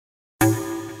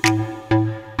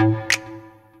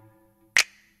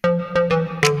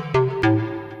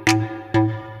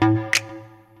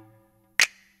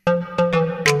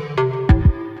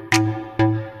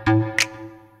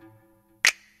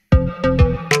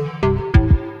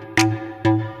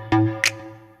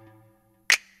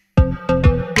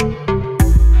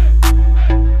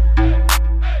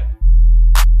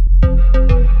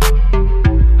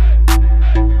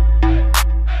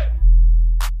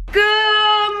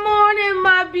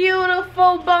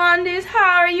Bondies,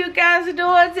 how are you guys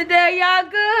doing today? Y'all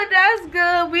good? That's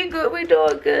good. We good. We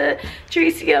doing good.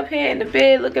 Tracy up here in the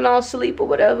bed looking all sleep or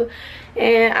whatever,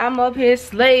 and I'm up here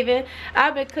slaving.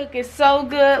 I've been cooking so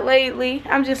good lately.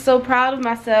 I'm just so proud of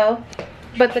myself.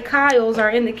 But the Kyles are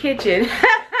in the kitchen.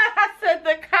 I said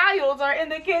the Kyles are in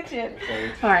the kitchen.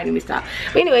 All right, let me stop.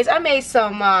 But anyways, I made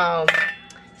some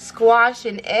squash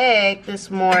and egg this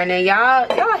morning.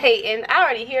 Y'all hating. I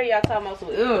already hear y'all talking about some,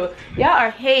 ugh. Y'all are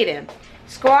hating.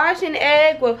 Squash and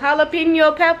egg with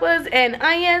jalapeno peppers and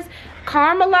onions,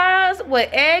 caramelized with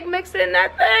egg mixed in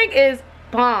that thing is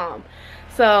bomb.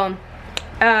 So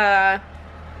I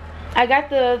got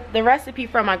the recipe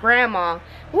from my grandma.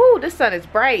 Woo, this sun is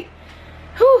bright.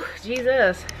 Whew,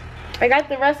 Jesus. I got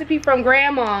the recipe from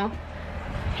grandma.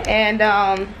 And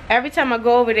every time I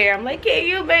go over there, I'm like, can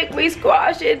you make me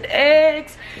squash and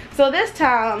eggs? So this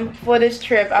time for this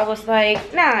trip, I was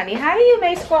like, Nani, how do you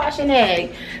make squash and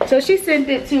egg? So she sent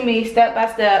it to me step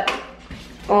by step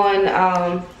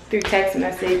on through text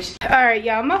message. All right,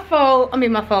 y'all,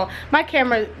 my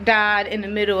camera died in the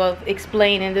middle of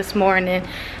explaining this morning,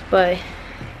 but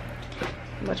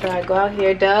I'm gonna try to go out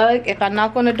here. Doug, if I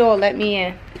knock on the door, let me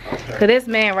in. Okay. Cause this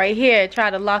man right here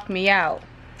tried to lock me out.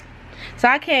 So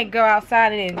I can't go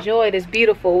outside and enjoy this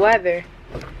beautiful weather.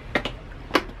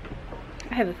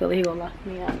 I have a feeling he's gonna lock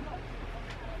me out.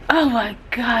 Oh my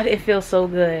God, it feels so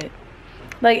good.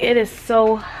 Like, it is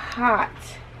so hot.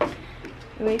 I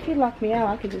mean, if he locked me out,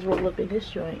 I could just roll up in this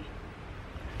joint.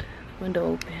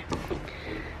 Window open.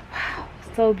 Wow,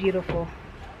 so beautiful.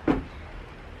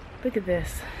 Look at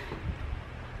this.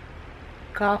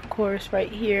 Golf course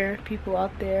right here. People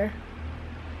out there.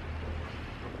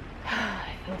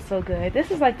 Feels so good. This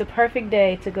is like the perfect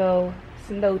day to go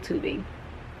snow tubing.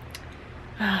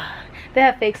 They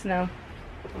have fake snow.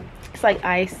 It's like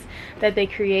ice that they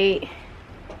create.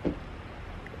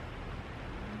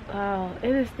 Wow,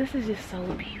 this is just so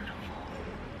beautiful.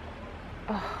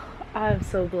 Oh, I'm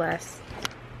so blessed.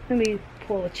 Let me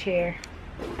pull a chair.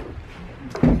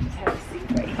 Just have a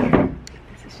seat right here.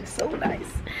 This is just so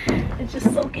nice. It's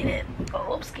just soaking in.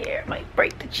 Oh, I'm scared. Might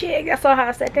break the chair. Y'all saw how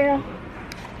I sat down?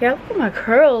 Yeah, look at my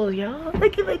curls, y'all.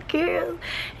 Look at my curls.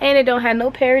 And it don't have no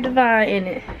Perry Divine in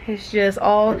it. It's just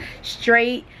all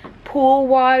straight pool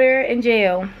water and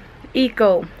gel.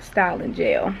 Eco styling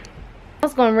gel. I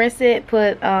was gonna rinse it,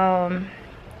 put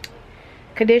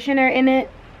conditioner in it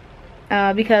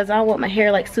because I want my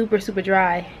hair like super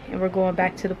dry. And we're going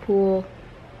back to the pool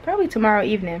probably tomorrow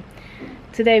evening.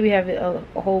 Today we have a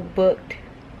whole booked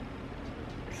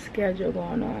schedule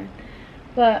going on.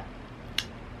 But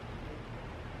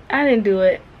I didn't do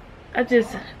it. I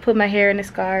just put my hair in a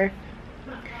scarf,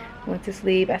 went to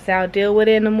sleep. I said I'll deal with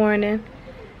it in the morning.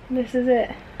 And this is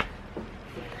it.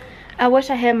 I wish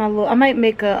I had my little, I might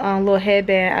make a little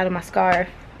headband out of my scarf.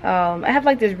 I have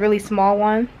like this really small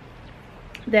one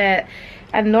that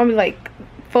I normally like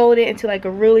fold it into like a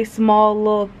really small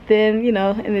little thin, you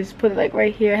know, and then just put it like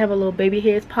right here. I have a little baby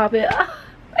hairs popping. Oh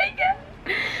my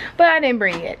God. But I didn't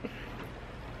bring it.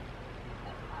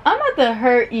 I'm about to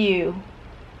hurt you.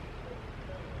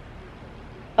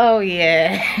 Oh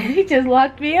yeah, he just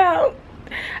locked me out.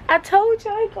 I told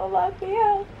y'all he gonna lock me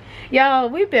out. Y'all,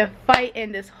 we've been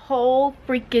fighting this whole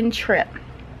freaking trip.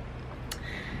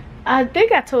 I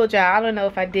think I told y'all, I don't know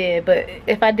if I did, but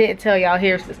if I didn't tell y'all,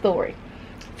 here's the story.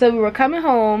 So we were coming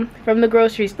home from the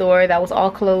grocery store that was all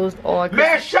closed on Christmas.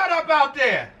 Man, shut up out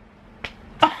there!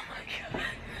 Oh my God.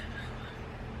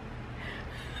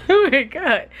 Oh my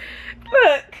God.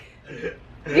 Look.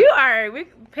 You are, we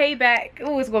pay back.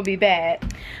 Oh, it's gonna be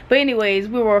bad. But anyways,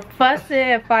 we were fussing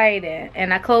and fighting,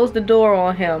 and I closed the door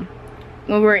on him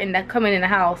when we were coming in the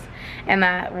house, and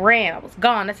I ran. I was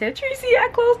gone. I said, Tracy, I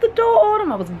closed the door on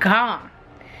him. I was gone,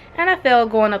 and I fell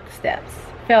going up the steps.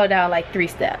 Fell down like 3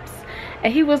 steps,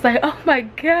 and he was like, oh my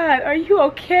God, are you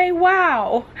okay?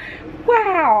 Wow,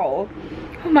 wow,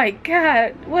 oh my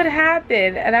God, what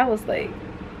happened? And I was like,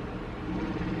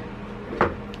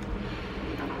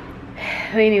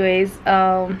 anyways,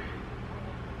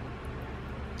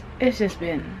 it's just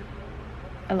been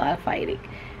a lot of fighting.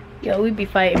 Yo, we be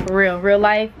fighting for real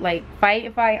life, like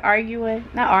fight, arguing,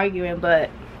 not arguing, but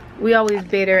we always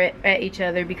bitter at each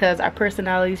other because our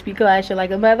personalities be clashing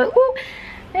like a mother. Ooh.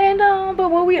 And but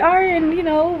when we are, and you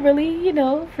know, really, you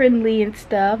know, friendly and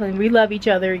stuff, and we love each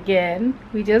other again,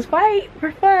 we just fight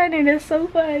for fun, and it's so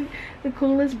fun. The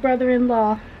coolest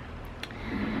brother-in-law.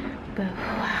 But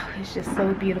wow, it's just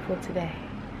so beautiful today.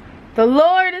 The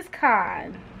Lord is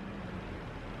kind.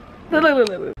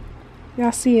 Look.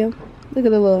 Y'all see him? Look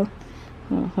at the little.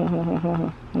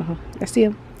 I see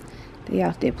him. They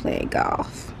out there playing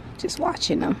golf. Just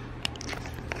watching them.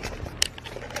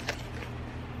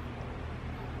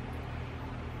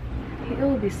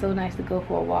 would be so nice to go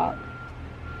for a walk.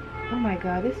 Oh my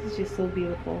god, this is just so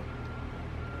beautiful.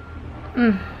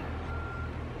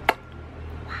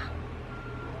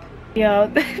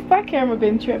 Yo, my camera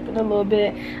been tripping a little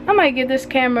bit. I might give this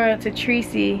camera to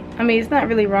Tracy. I mean, it's not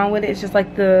really wrong with it. It's just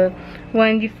like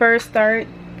when you first start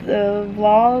the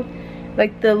vlog,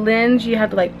 like the lens, you have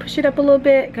to like push it up a little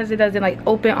bit because it doesn't like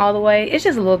open all the way. It's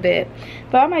just a little bit.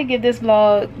 But I might give this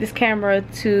camera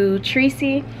to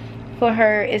Tracy for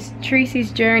her. It's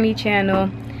Tracy's Journey channel.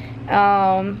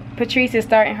 Patrice is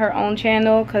starting her own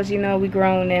channel because, you know, we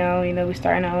grown now. You know, we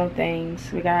starting our own things.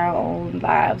 We got our own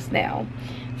lives now.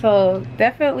 So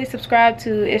definitely subscribe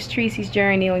to It's Tracy's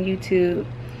Journey on YouTube.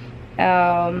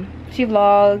 She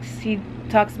vlogs. She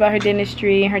talks about her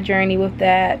dentistry and her journey with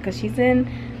that because she's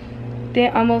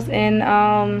almost in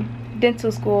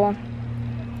dental school,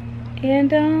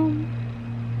 and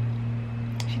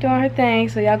she's doing her thing.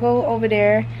 So y'all go over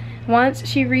there. Once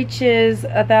she reaches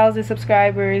 1,000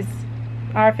 subscribers,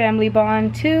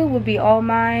 OurFamilyBondTwo will be all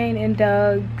mine and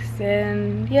Doug's,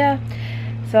 and yeah.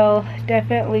 So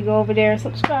definitely go over there and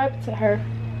subscribe to her.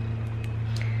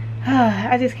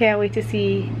 I just can't wait to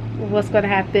see what's going to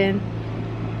happen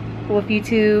with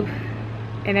YouTube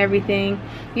and everything.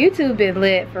 YouTube been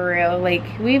lit for real. Like,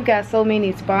 we've got so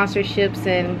many sponsorships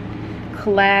and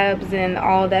collabs and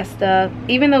all that stuff.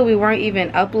 Even though we weren't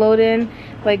even uploading,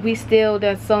 like, we still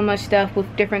done so much stuff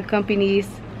with different companies.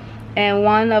 And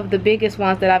one of the biggest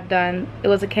ones that I've done, it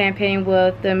was a campaign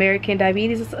with the American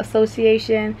Diabetes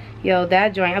Association. Yo, that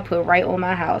joint I put right on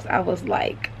my house. I was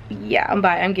like, yeah,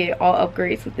 I'm getting all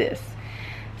upgrades with this.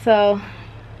 So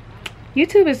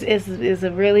YouTube is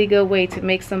a really good way to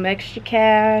make some extra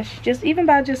cash, just even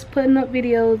by just putting up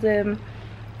videos, and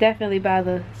definitely by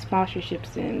the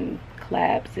sponsorships and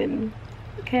collabs and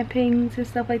campaigns and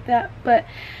stuff like that. But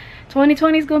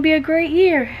 2020 is gonna be a great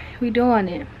year. We doing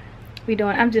it.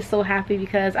 I'm just so happy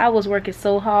because I was working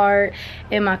so hard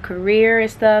in my career and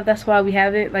stuff. That's why we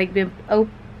haven't like been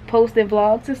posting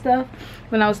vlogs and stuff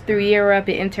when I was through Europe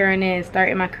and interning and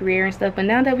starting my career and stuff. But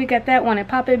now that we got that one and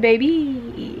popping,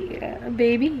 baby,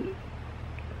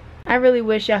 I really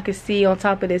wish y'all could see on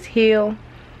top of this hill.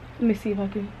 Let me see if I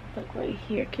can look right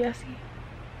here. Can I see?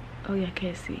 Oh yeah, I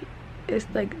can't see. It's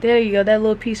like, there you go, that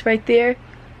little piece right there.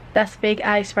 That's fake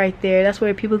ice right there. That's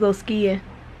where people go skiing.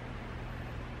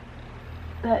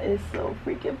 That is so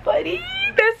freaking funny.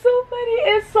 That's so funny.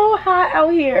 It's so hot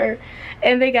out here,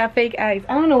 and they got fake ice.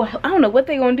 I don't know what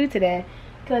they gonna do today,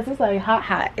 cause it's like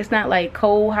hot. It's not like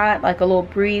cold hot, like a little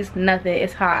breeze. Nothing.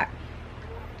 It's hot.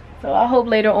 So I hope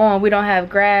later on we don't have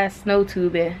snow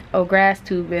tubing or grass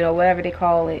tubing or whatever they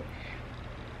call it.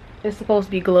 It's supposed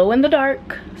to be glow in the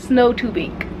dark snow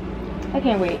tubing. I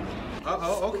can't wait.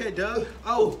 Okay, Doug.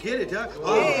 Oh, get it, Doug.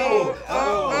 Whoa.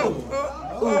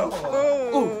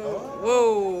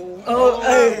 Oh,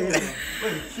 hey.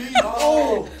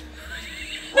 Oh.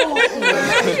 What's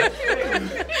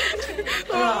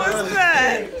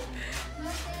that?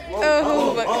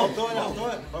 Oh, throw it out.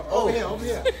 Over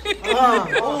here.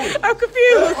 I'm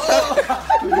confused.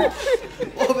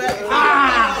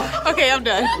 Okay, I'm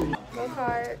done. Go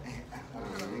hard.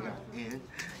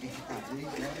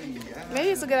 Maybe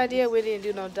it's a good idea we didn't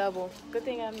do no double. Good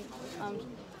thing I'm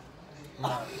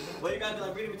Well, you gotta do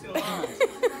like read it between the lines.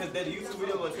 Because that YouTube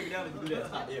video will take it down if you do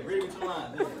that. Yeah, read it between the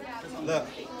lines. Look.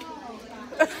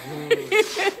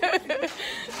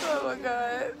 Oh my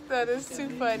god, that is too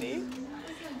funny.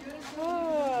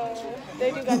 oh,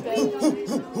 they do got that.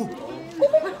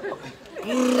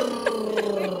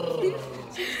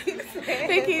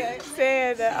 They keep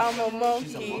saying that I'm a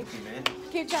monkey.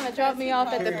 Keep trying to drop me off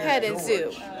at the petting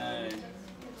zoo.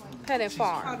 Petting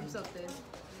farm.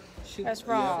 That's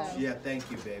wrong. Yeah, thank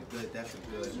you, babe. Good. That's a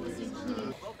good word.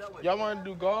 Y'all want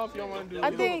to do golf? Y'all want to do?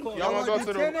 I think. Y'all want to go to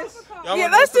the tennis? Yeah,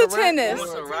 let's do tennis.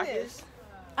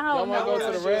 I Y'all don't want to know.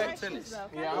 go to the rec? Tennis.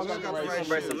 Yeah, I'm gonna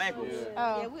Break some ankles.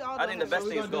 Oh. I think the best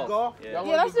thing is golf. Y'all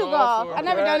Yeah, let's do golf. I've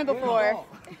never done it before.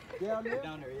 Down there,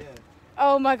 yeah.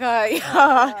 Oh my god,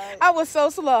 I was so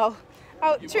slow.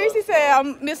 Oh, Tracy said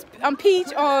I'm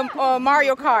Peach on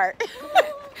Mario Kart.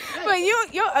 But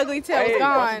your ugly tail is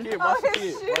gone. Watch the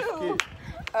kid.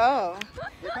 Oh.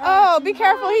 Oh, be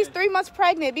careful. He's 3 months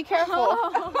pregnant. Be careful.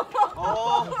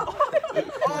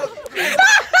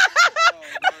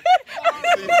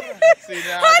 See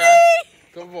now, I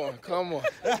got, come on. Come on.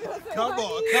 That's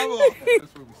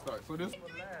where we start. So this.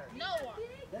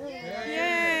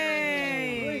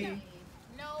 Yay.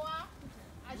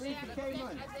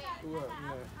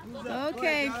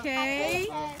 Okay, Kay.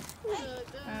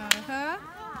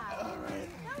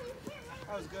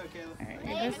 That was good, Kayla. All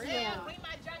right, Bring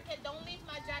my jacket. Don't leave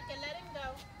my jacket. Let him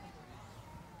go.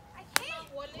 I can't.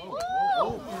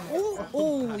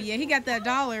 Oh, yeah, he got that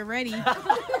 $1 ready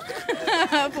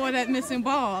for that missing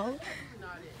ball.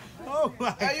 Oh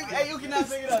my. Hey, you cannot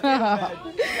pick it up.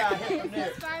 You got hit from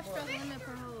there.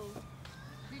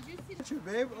 Picture,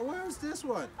 babe. Where's this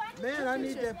one? Man, I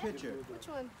need that picture. Which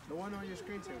one? The one on your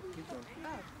screen. Keep going.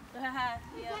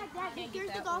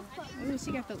 Ooh,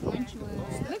 she got the orange one.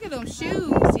 Look at them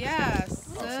shoes. Yes.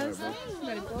 Sis. You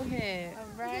better go ahead. All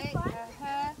right.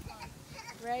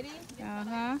 Ready?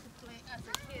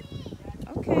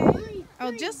 Okay.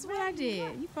 Oh, just what I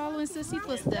did. You following Sissy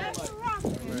footsteps.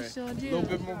 You sure A did. little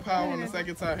bit more power on the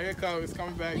second time. Here it comes. It's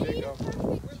coming back. There you go. Give it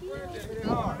a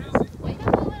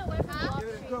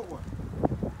good one.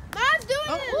 Oh. That's good.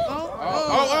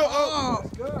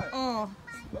 Oh.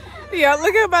 Yeah,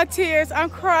 look at my tears. I'm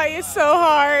crying so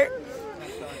hard.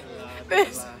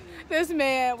 This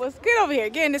man was, get over here,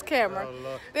 get in this camera.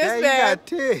 This Hey, man, you got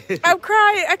tears. I'm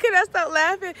crying. I could not stop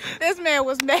laughing. This man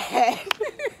was mad.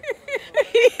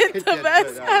 He hit the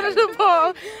backside of the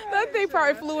ball. That thing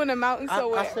probably flew in the mountain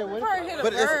somewhere. I said, what? Probably hit a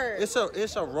But bird. it's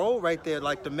a road right there.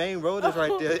 Like the main road is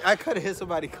right there. I could have hit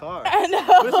somebody's car. I know.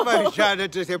 But somebody was trying to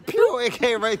just say, pew, it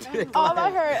came right there. All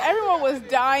I heard, everyone was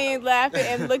dying, laughing,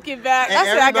 and looking back. And I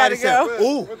said, I gotta go. said,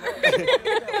 ooh.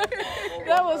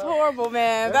 That was horrible,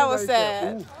 man. That was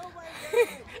sad.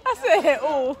 I said,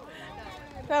 ooh.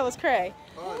 That was cray.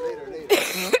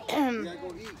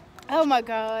 Oh my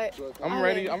God. I'm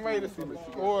ready. I'm ready to see the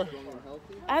score.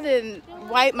 I didn't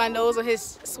wipe my nose with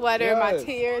his sweater, my Yes.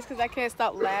 tears, because I can't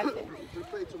stop laughing.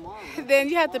 Then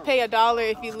you have to pay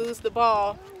 $1 if you lose the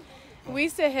ball. We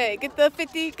said, hey, get the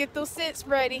 50, get those cents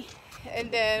ready.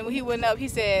 And then when he went up, he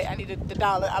said, I needed the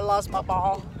 $1. I lost my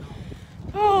ball.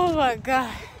 Oh my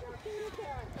God.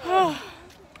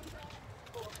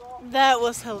 That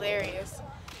was hilarious.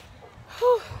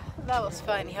 Whew, that was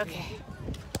funny. Okay.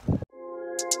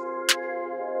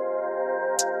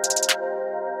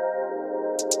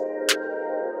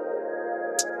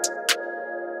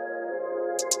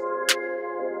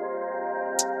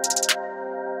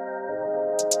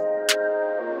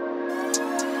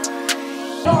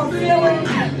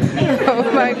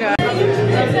 Oh my God.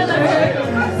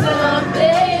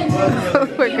 Oh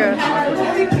my God.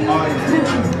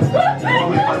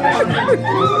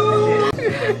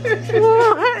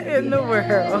 What in the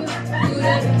world?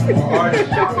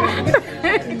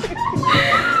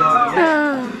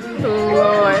 Oh,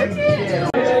 Lord.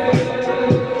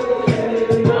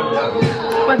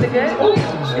 Was it good?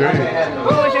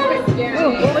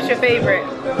 What was your favorite?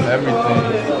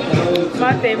 Everything.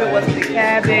 My favorite was the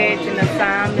cabbage and the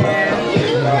salmon,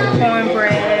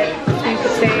 cornbread, sweet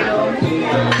potato.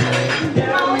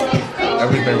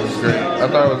 Everything was great. I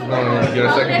thought I was going to get a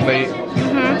second plate.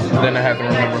 Then I had to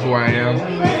remember who I am.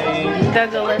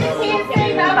 Douglas,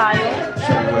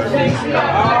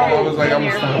 Kyle. I was like, I'm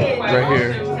going to stop right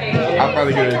here. I'll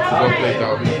probably get a to-go plate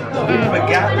though.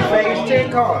 Forgot to face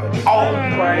 10 cards. Oh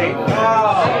my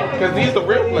God. Because these are the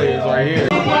real players right here.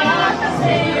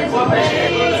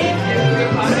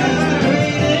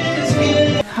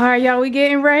 Alright, y'all, we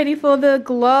getting ready for the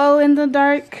glow in the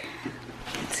dark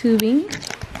tubing.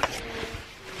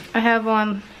 I have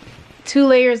on 2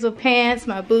 layers of pants,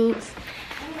 my boots,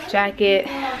 jacket.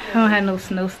 I don't have no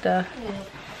snow stuff.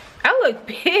 I look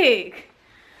big.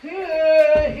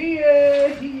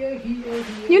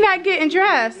 You're not getting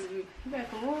dressed.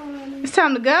 It's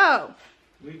time to go.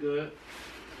 We good.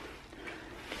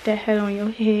 Get that hat on your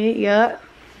head, yup.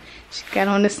 She got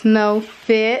on the snow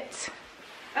fit.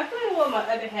 I put on my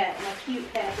other hat, my cute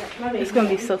hat. It's gonna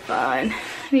be so fun.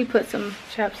 I need to put some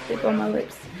chapstick on my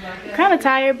lips. I'm kind of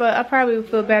tired, but I probably will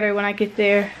feel better when I get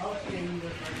there.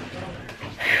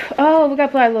 Oh, we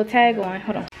gotta put our little tag on.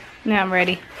 Hold on. Now I'm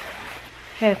ready.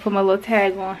 Had to put my little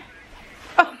tag on.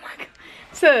 Oh my God.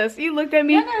 Sis, you looked at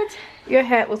me. Your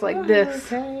hat was like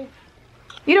this.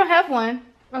 You don't have one.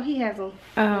 Oh, he has them.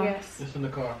 Oh. Yes. It's in the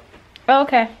car. Oh,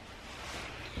 okay.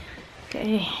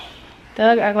 Okay.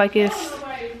 Doug act like it's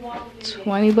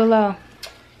 20 below.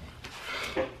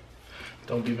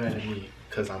 Don't be mad at me,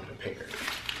 because I'm prepared.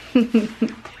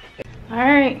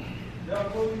 Alright.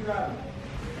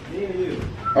 You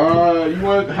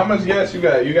want, how much gas you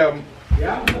got? You got,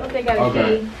 I think I got a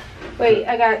Okay. key. Wait,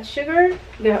 I got sugar.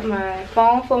 Got my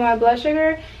phone for my blood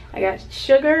sugar. I got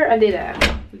sugar. I did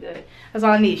that. We good. That's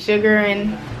all I need. Sugar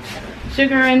and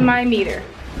my meter.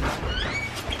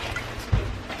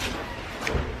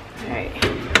 Alright.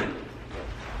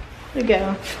 There we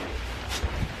go.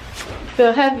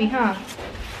 Feel heavy, huh?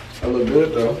 I look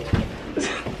good though.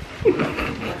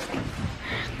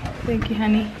 Thank you,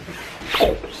 honey.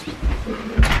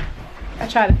 I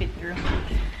try to fit through.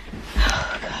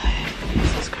 Oh God,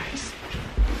 Jesus Christ.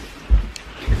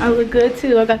 I look good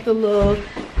too. I got the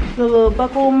little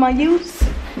buckle on my use.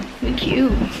 We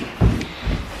cute.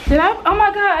 Did I? Oh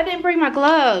my god! I didn't bring my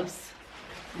gloves.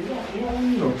 You don't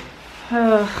need them. I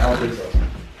don't think so.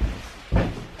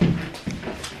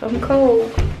 I'm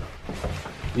cold.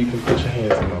 You can put your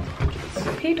hands in my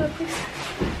pockets. Can you do it, please?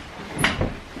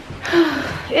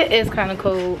 It is kind of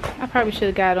cold. I probably should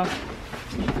have got them.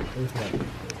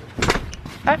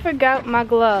 I forgot my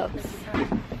gloves.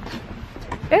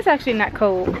 It's actually not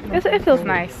cold. It feels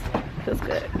nice. It feels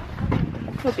good.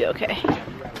 We'll be okay.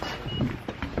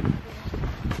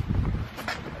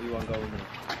 You want to go with me?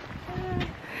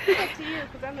 It's up to you,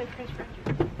 because I'm in French fries.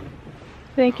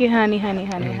 Thank you, honey, honey,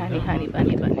 honey, honey, honey,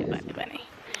 bunny, bunny, bunny, bunny.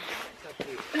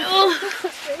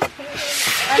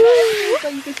 So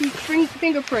you can see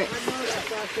fingerprints.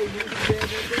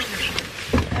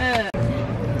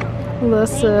 Little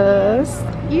sis.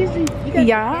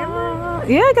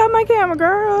 Yeah, I got my camera,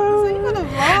 girl. So you gonna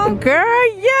vlog? Girl,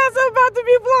 yes, I'm about to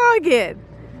be vlogging.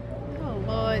 Oh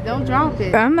Lord, don't drop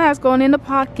it. I'm not going in the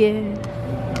pocket.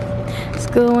 It's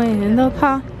going in the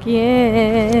pocket.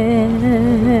 Yeah.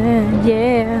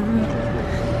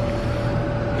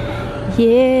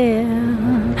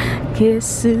 Yeah. Get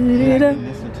suited up.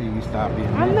 Listen to you stop being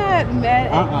I'm not mad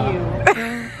at you.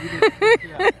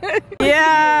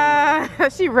 Yeah.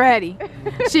 She ready.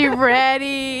 She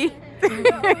ready.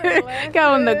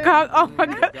 Go in the car. Oh my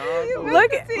god.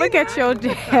 Look at your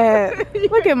dad.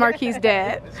 Look at Marquis'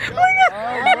 dad.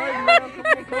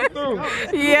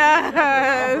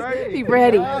 Yes. He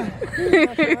ready.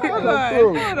 Hold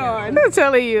on. I'm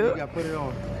telling you. You gotta put it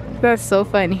on. That's so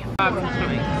funny.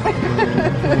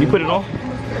 You put it on?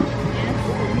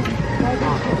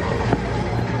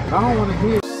 I don't want to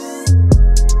hear.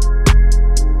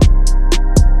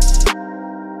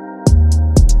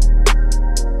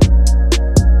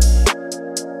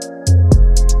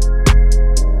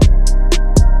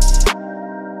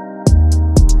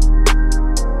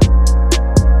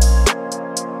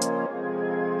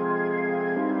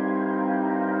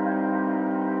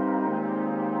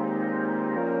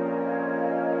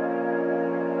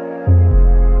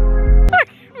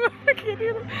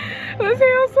 This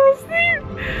hell's so steep.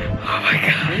 Oh my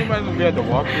god. Anybody gonna be able to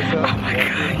walk yourself? Oh my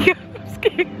god. Yeah, I'm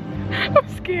scared. I'm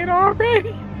scared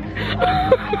already.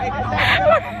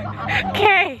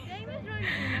 Okay.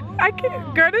 I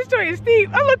can't. Girl, this joint is steep.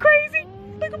 I look crazy.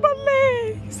 Look at my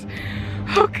legs.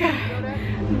 Okay.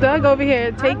 Doug over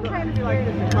here. Take.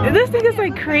 This thing is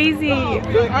like crazy.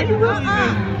 Are you really?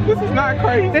 This is not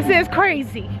crazy. This is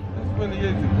crazy. Really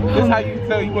isn't. This is how you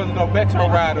tell you wasn't no metro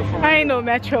rider for I ain't no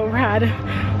metro rider.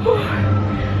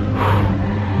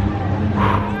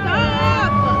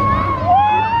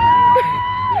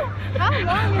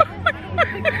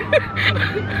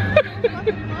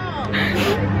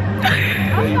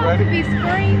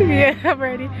 Yeah, I'm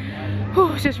ready.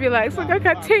 Whew, just relax. Look, I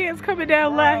got tears coming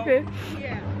down laughing.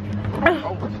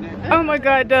 Oh my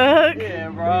god, Doug. Yeah,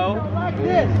 bro.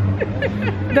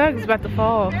 Doug's about to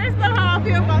fall. That's not how I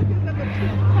feel about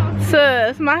this.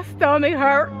 Sus, my stomach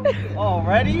hurt.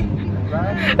 Already?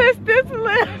 It's this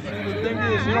lift. The thing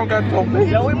is, you don't got no base.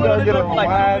 Yeah, we You gotta get a like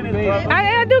wide 2 minutes, base. bro.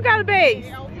 I do got a base.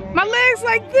 My legs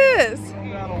like this.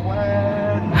 You got a wide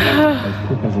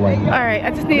Alright, I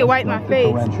just need to wipe my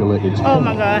face. Oh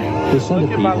my god.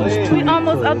 Look at my legs. We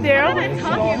almost up there. Oh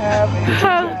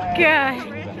god.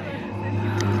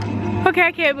 Okay,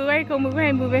 I can't move. I ain't gonna move. I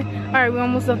ain't moving. Alright, we're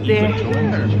almost up there.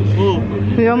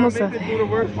 We're almost up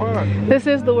there. This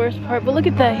is the worst part, but look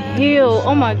at the hill.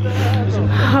 Oh my god. Oh,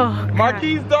 god.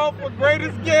 Marquis Dolph for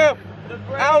greatest gift.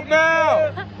 Out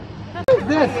now.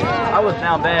 I was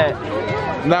down bad.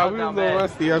 Nah, we was a little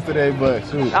rusty yesterday, but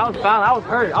shoot. I was fine. I was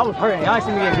hurt. I was hurting. Y'all ain't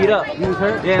seen me get beat up. You was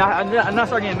hurt? Yeah, and I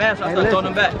started getting mad, so I started throwing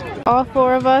them back. All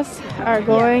four of us are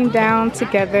going down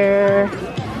together.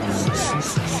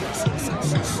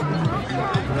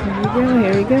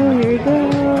 Here we go, here we go.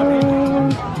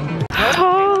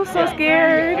 Oh, so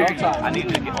scared. I need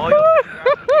to get all your.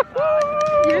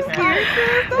 You're scared?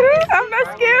 I'm not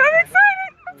scared, I'm excited.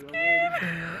 I'm scared.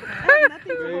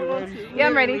 Yeah,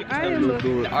 I'm ready. Alright,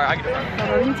 I get the front. Hold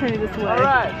on, let me turn it this way.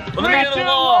 Alright. 3, 2,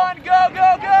 1, go, go,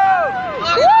 go!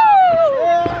 Woo!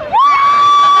 Woo! Oh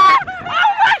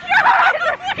my god!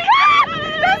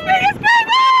 This thing is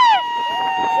crazy!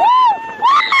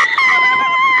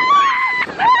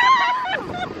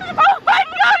 Oh my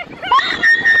god!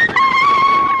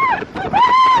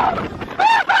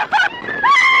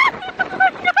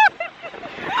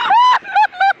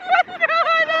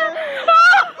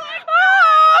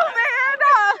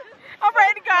 I'm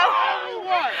ready to go.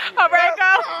 I'm ready to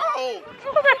go.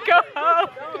 I'm ready to go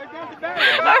home.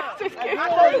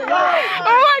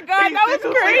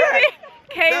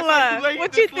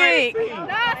 What you think?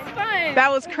 That's fun.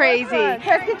 That was crazy. Let's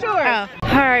get yours. Oh.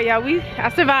 Alright, y'all,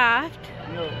 I survived.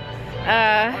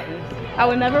 I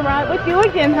would never ride with you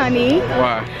again, honey.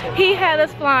 Why? He had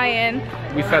us flying.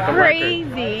 We set the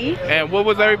crazy. record. And what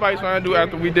was everybody trying to do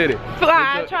after we did it?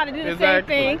 Fly, trying to do the same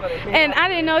thing. And I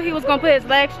didn't know he was gonna put his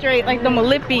legs straight like the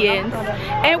Olympians.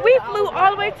 And we flew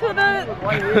all the way to the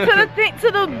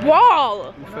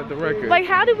wall. We set the record. Like,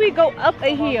 how did we go up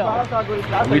a hill?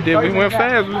 We did. We went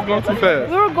fast. We was going too fast.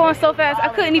 We were going so fast, I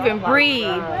couldn't even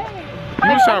breathe. You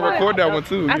was trying to record that one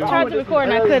too. I tried to record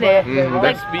and I couldn't.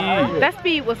 That speed. That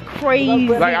speed was crazy.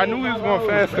 Like, I knew we was going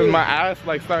fast because my eyes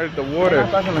like started to water.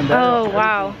 Oh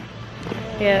wow.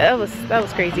 Yeah, that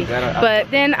was crazy. But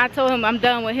then I told him I'm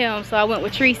done with him, so I went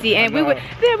with Tracy, and we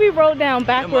rolled down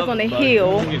backwards on the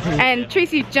hill, and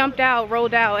Tracy jumped out,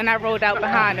 rolled out, and I rolled out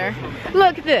behind her.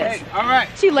 Look at this. All right.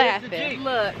 She laughing.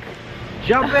 Look.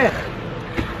 Jump in.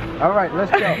 All right, let's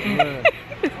go.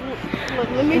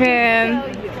 Man,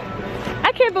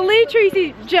 I can't believe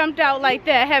Tracy jumped out like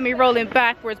that, had me rolling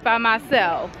backwards by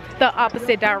myself, the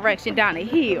opposite direction down a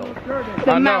hill,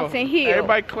 the mountain hill.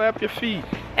 Everybody clap your feet.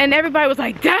 And everybody was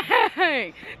like,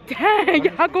 dang,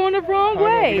 y'all going the wrong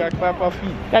way. We gotta clap our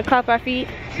feet. Gotta clap our feet.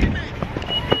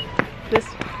 This.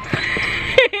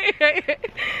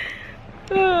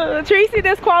 Tracy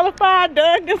disqualified,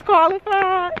 Doug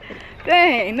disqualified.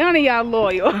 Dang, none of y'all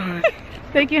loyal.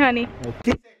 Thank you, honey.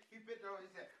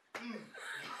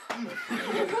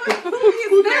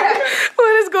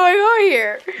 What is going on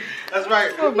here? That's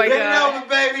right. Oh my Get God. it over,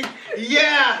 baby.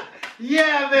 Yeah.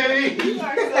 Yeah, baby.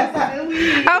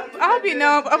 I'll be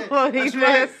numb uploading this.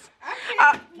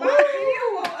 Right.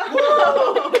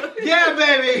 Yeah,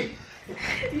 baby.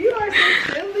 You are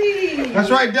so silly. That's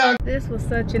right, Doug. This was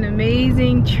such an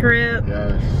amazing trip.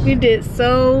 Yes. We did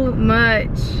so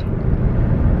much.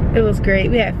 It was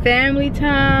great. We had family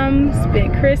time,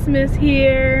 spent Christmas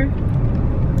here,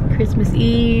 Christmas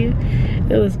Eve.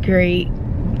 It was great.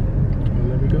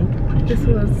 There we go. This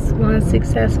was one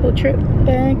successful trip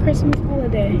and Christmas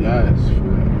holiday. Yes,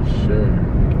 for sure.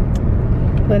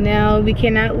 But now we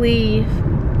cannot leave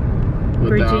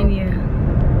Virginia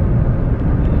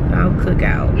without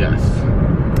cookout. Yes.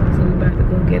 So we're about to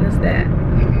go get us that.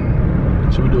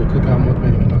 Should we do a cookout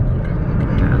mukbang or not cookout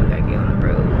mukbang? Now we gotta get on the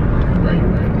road. Right.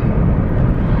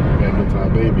 We gotta get to our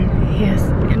baby. Yes,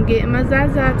 I'm getting my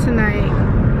Zaza tonight.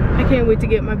 I can't wait to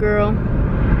get my girl.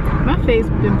 My face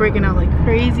been breaking out like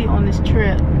crazy on this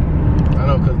trip. I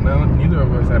know, because now neither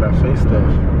of us had our face stuff.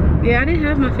 Yeah, I didn't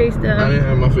have my face I stuff. didn't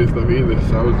have my face stuff either,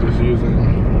 so I was just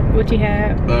using What you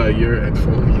have? your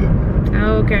exfoliant.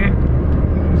 Oh, okay.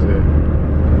 That was it.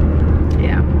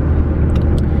 Yeah.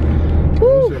 What's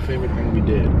Woo. your favorite thing we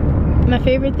did? My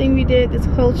favorite thing we did this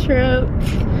whole trip,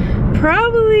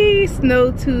 probably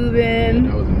snow tubing.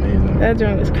 That was amazing. That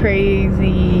joint was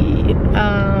crazy.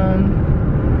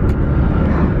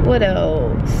 What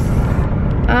else?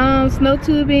 Snow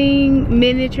tubing,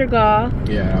 miniature golf.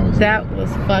 Yeah, That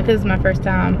was fun because it's my first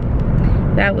time.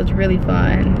 That was really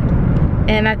fun.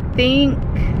 And I think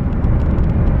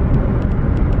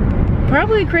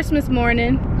probably Christmas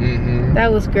morning.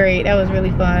 That was great. That was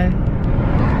really fun.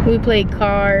 We played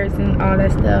cards and all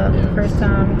that stuff. Yes. First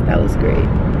time. That was great.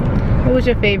 What was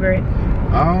your favorite?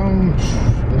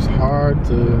 It's hard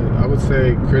to, I would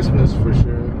say Christmas for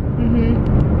sure.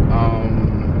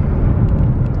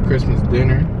 Christmas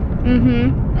dinner.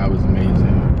 That was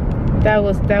amazing. That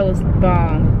was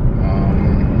bomb.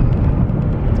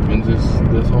 And just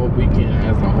this whole weekend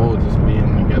as a whole, just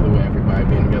being together with everybody,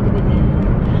 being together with you,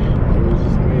 it was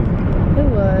just amazing. It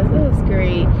was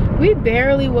great. We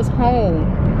barely was home.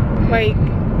 Like,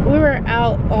 we were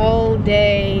out all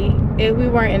day. If we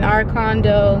weren't in our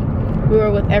condo, we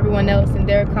were with everyone else in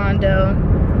their condo.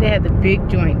 They had the big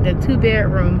joint, the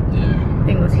 2-bedroom. Yeah.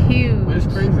 Thing was huge. It's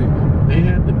crazy. They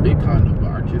had the big condo, but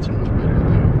our kitchen was better.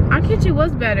 Our kitchen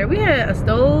was better. We had a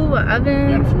stove, an oven.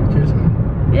 We had a full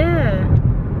kitchen. Yeah.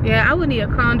 Yeah, I would need a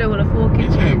condo with a full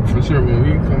kitchen. Yeah, for sure. When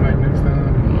we come back next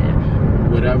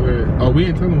time, whatever. Oh, we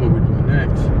didn't tell them what we're doing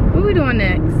next. What are we doing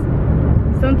next?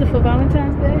 Something for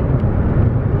Valentine's Day?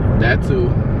 That too.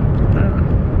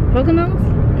 Poconos?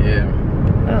 Yeah.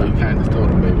 Oh. We kind of just told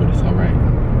them, baby, but it's all right.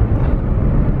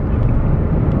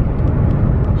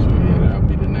 So yeah, that'll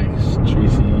be the next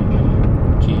Tracy,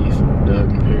 Keith, Doug,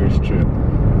 and Paris trip.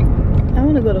 I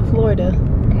want to go to Florida.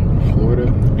 Florida?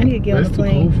 I need to get on the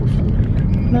plane. It's too cold for Florida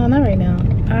right now. No, not right now.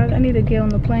 I need to get on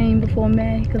the plane before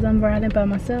May because I'm riding by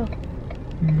myself.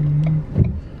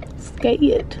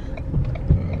 Scared.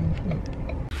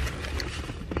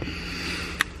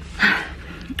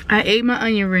 I ate my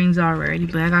onion rings already,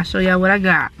 but I gotta show y'all what I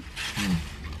got.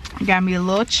 Got me a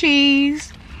little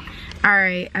cheese.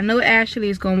 Alright, I know Ashley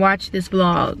is gonna watch this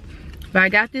vlog, but I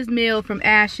got this meal from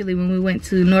Ashley when we went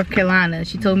to North Carolina.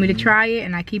 She told me to try it,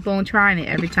 and I keep on trying it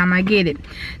every time I get it.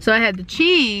 So I had the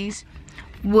cheese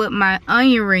with my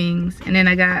onion rings, and then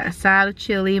I got a side of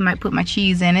chili. Might put my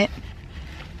cheese in it.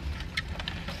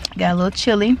 Got a little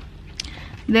chili.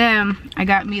 Then I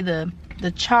got me the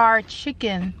charred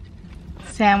chicken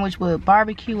sandwich with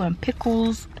barbecue and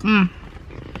pickles. And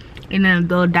then a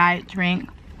little diet drink.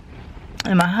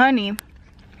 And my honey.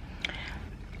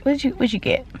 What'd you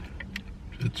get?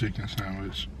 A chicken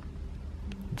sandwich.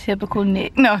 Typical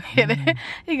Nick. No,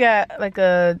 he got like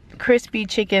a crispy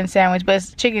chicken sandwich, but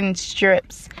it's chicken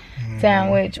strips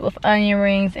sandwich with onion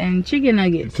rings and chicken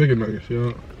nuggets. Chicken nuggets,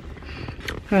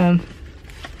 yeah.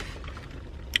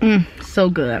 So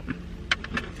good.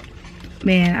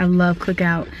 Man, I love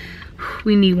cookout.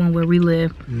 We need one where we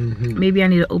live. Maybe I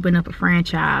need to open up a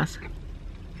franchise.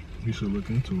 You should look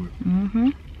into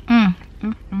it.